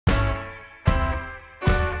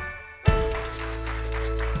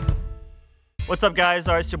What's up, guys?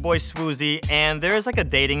 It's your boy Swoozie, and there's like a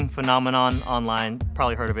dating phenomenon online.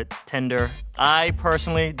 Probably heard of it, Tinder. I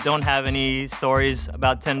personally don't have any stories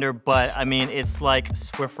about Tinder, but I mean, it's like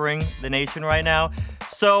Swiffering the nation right now.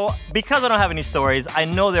 So because I don't have any stories, I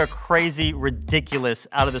know there are crazy, ridiculous,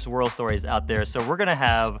 out of this world stories out there. So we're gonna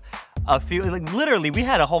have a few, like literally, we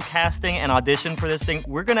had a whole casting and audition for this thing.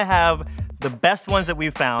 We're gonna have the best ones that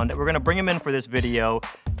we've found. We're gonna bring them in for this video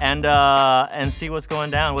and see what's going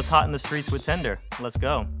down, what's hot in the streets with Tinder. Let's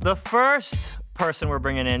go. The first person we're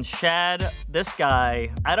bringing in, Shad. This guy,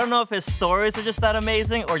 I don't know if his stories are just that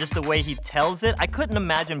amazing or just the way he tells it. I couldn't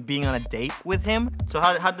imagine being on a date with him. So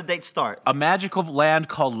how'd the date start? A magical land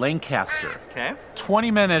called Lancaster. Okay. 20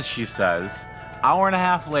 minutes, she says. Hour and a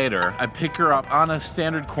half later, I pick her up on a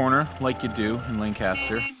standard corner, like you do in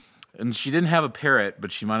Lancaster. And she didn't have a parrot,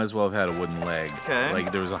 but she might as well have had a wooden leg. Okay.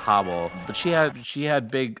 Like there was a hobble. But she had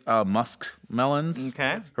big musk melons.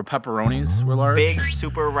 Okay. Her pepperonis were large. Big,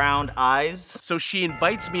 super round eyes. So she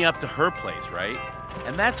invites me up to her place, right?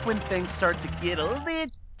 And that's when things start to get a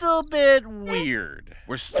little bit weird.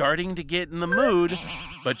 We're starting to get in the mood,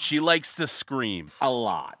 but she likes to scream a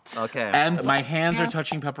lot. Okay. And my hands are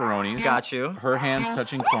touching pepperonis. Got you. Her hands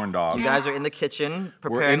touching corn dogs. You guys are in the kitchen We're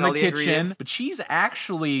preparing in the all the kitchen, ingredients. but she's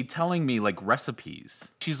actually telling me like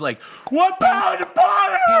recipes. She's like, 1 pound of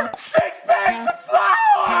butter, 6 bags of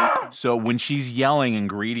flour. So when she's yelling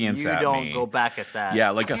ingredients You at don't me, go back at that. yeah,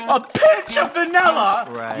 like a pinch of vanilla.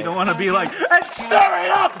 Right. You don't want to be like, and stir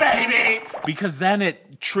it up, baby, because then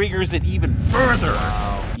it triggers it even further. Wow.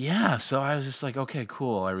 Yeah, so I was just like, okay,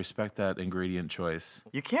 cool. I respect that ingredient choice.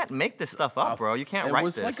 You can't make this stuff up, bro. You can't write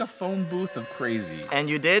this. It was like a phone booth of crazy. And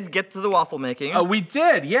you did get to the waffle making. Oh, we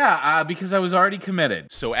did, yeah, because I was already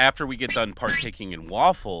committed. So after we get done partaking in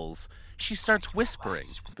waffles, she starts whispering.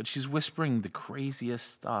 But she's whispering the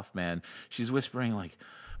craziest stuff, man. She's whispering like,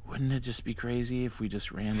 wouldn't it just be crazy if we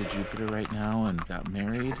just ran to Jupiter right now and got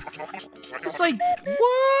married? It's like,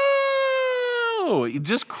 whoa!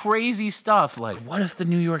 Just crazy stuff. Like, what if the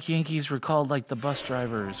New York Yankees were called like the bus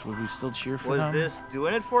drivers? Would we still cheer for them? Was this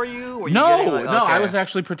doing it for you? Were you No, getting, like, no, okay. I was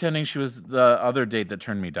actually pretending she was the other date that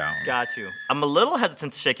turned me down. Got you. I'm a little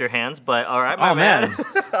hesitant to shake your hands, but all right, my Oh, man.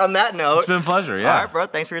 On that note. It's been a pleasure, yeah. All right, bro.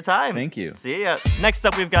 Thanks for your time. Thank you. See ya. Next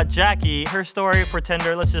up, we've got Jacqui. Her story for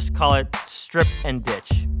Tinder, let's just call it strip and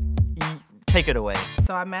ditch. Take it away.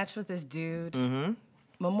 So I matched with this dude.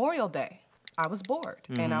 Memorial Day. I was bored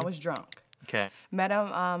and I was drunk. Okay. Met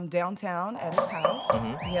him downtown at his house.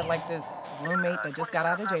 He had like this roommate that just got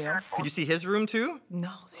out of jail. Could you see his room too? No,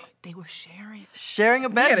 they were sharing. Sharing a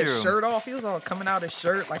He had bedroom. his shirt off. He was all coming out his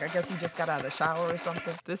shirt. Like I guess he just got out of the shower or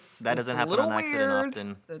something. That doesn't happen on accident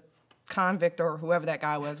often. The convict or whoever that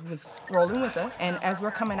guy was rolling with us. And as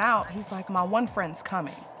we're coming out, he's like, my one friend's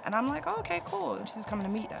coming. And I'm like, oh, okay, cool. And she's coming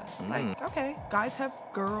to meet us. I'm like, okay, guys have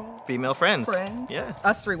Female friends. Yeah.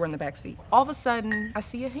 Us three were in the back seat. All of a sudden, I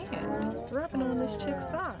see a hand rubbing on this chick's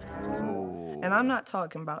thigh. Ooh. And I'm not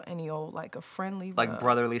talking about any old, like a friendly Like rub.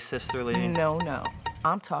 brotherly, sisterly. No.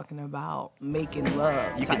 I'm talking about making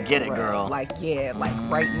love. You type can get of it, rub. girl. Like, yeah, like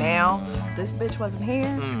right now, this bitch wasn't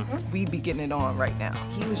here. We'd be getting it on right now.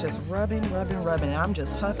 He was just rubbing, and I'm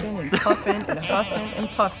just huffing and puffing and huffing and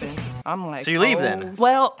puffing. I'm like, So you leave then?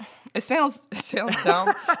 Well, it sounds dumb,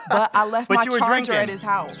 but I left But my you were charger drinking. at his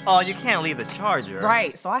house. Oh, you can't leave the charger.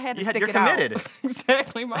 Right, so I had to stick You're it committed. out.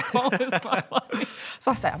 Exactly, my phone is my life. So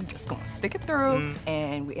I said, I'm just gonna stick it through,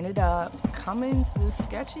 and we ended up coming to this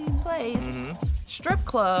sketchy place, strip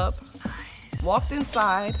club. Walked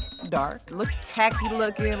inside, dark, looked tacky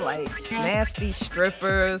looking, like nasty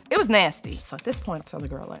strippers. It was nasty. So at this point, I tell the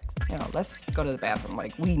girl, like, let's go to the bathroom.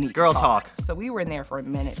 Like, we need Girl to talk. So we were in there for a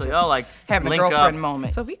minute. So just y'all like having a link girlfriend up.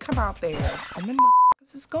 moment. So we come out there, and then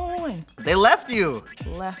motherfuckers is going. They left you.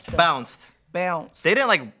 Left us. Bounced. They didn't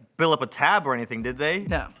like build up a tab or anything, did they?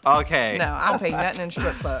 No. Okay. No, I don't pay nothing in a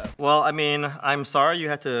strip club. Well, I mean, I'm sorry you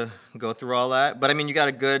had to go through all that, but I mean, you got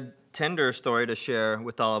a good Tinder story to share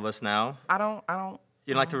with all of us now. I don't.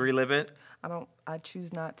 You'd like to relive it? I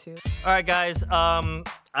choose not to. All right, guys.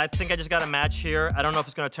 I think I just got a match here. I don't know if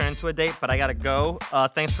it's gonna turn into a date, but I gotta go.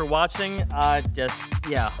 Thanks for watching.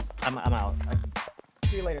 Yeah, I'm out.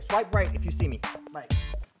 See you later. Swipe right if you see me. Bye.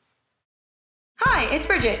 Hi, it's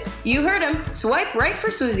Bridget. You heard him. Swipe right for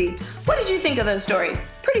Swoozie. What did you think of those stories?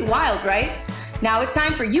 Pretty wild, right? Now it's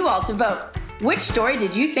time for you all to vote. Which story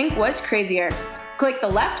did you think was crazier? Click the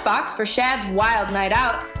left box for Shad's wild night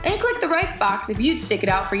out, and click the right box if you'd stick it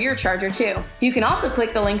out for your charger too. You can also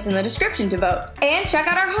click the links in the description to vote. And check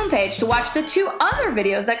out our homepage to watch the 2 other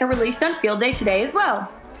videos that got released on Field Day today as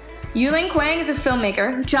well. Yuling Kwang is a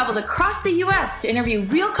filmmaker who traveled across the US to interview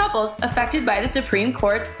real couples affected by the Supreme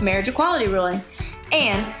Court's marriage equality ruling.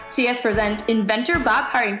 And see us present inventor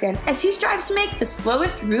Bob Partington as he strives to make the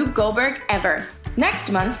slowest Rube Goldberg ever.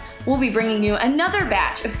 Next month, we'll be bringing you another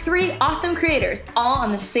batch of 3 awesome creators all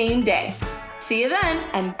on the same day. See you then,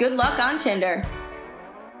 and good luck on Tinder.